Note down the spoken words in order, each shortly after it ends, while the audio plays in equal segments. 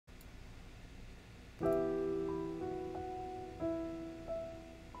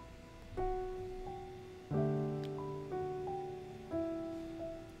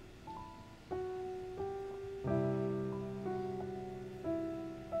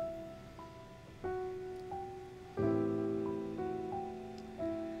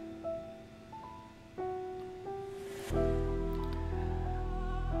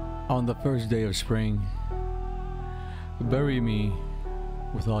On the first day of spring, bury me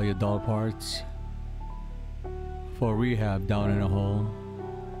with all your dull parts for rehab down in a hole,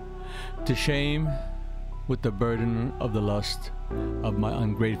 to shame with the burden of the lust of my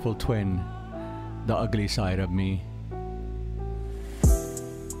ungrateful twin, the ugly side of me.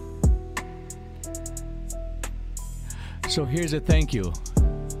 So here's a thank you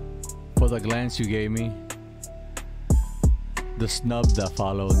for the glance you gave me, the snub that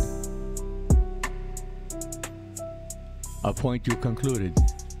followed, a point you concluded.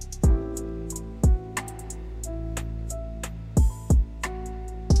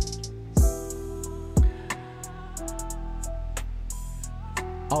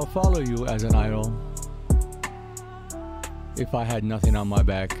 I'll follow you as an idol if I had nothing on my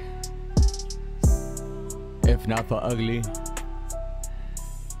back. If not for ugly,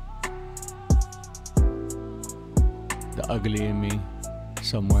 the ugly in me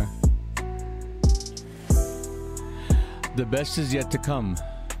somewhere. The best is yet to come,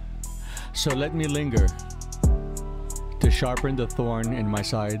 so let me linger to sharpen the thorn in my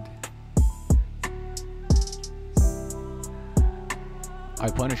side. I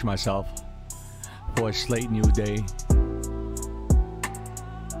punish myself for a slate new day.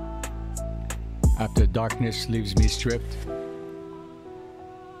 After darkness leaves me stripped,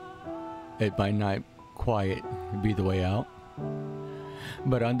 it might not quiet be the way out,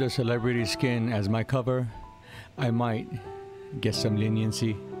 but under celebrity skin as my cover, I might get some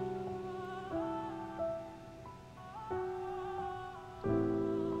leniency.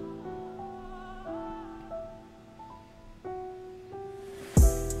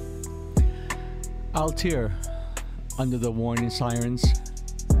 I'll tear under the warning sirens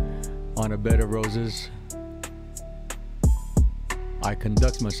on a bed of roses. I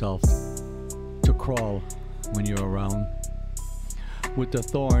conduct myself to crawl when you're around, with the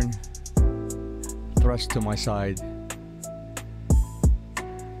thorn thrust to my side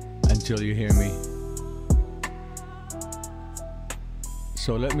until you hear me.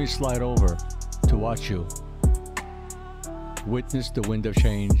 So let me slide over to watch you witness the wind of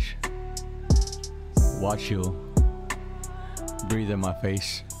change, watch you breathe in my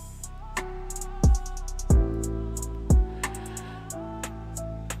face.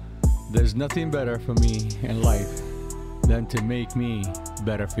 There's nothing better for me in life than to make me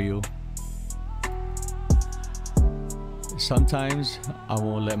better for you. Sometimes I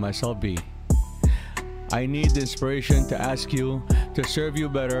won't let myself be. I need the inspiration to ask you to serve you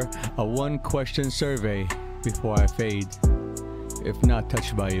better, a one-question survey before I fade, if not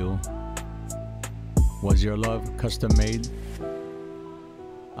touched by you. Was your love custom made?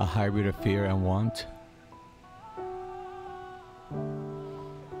 A hybrid of fear and want?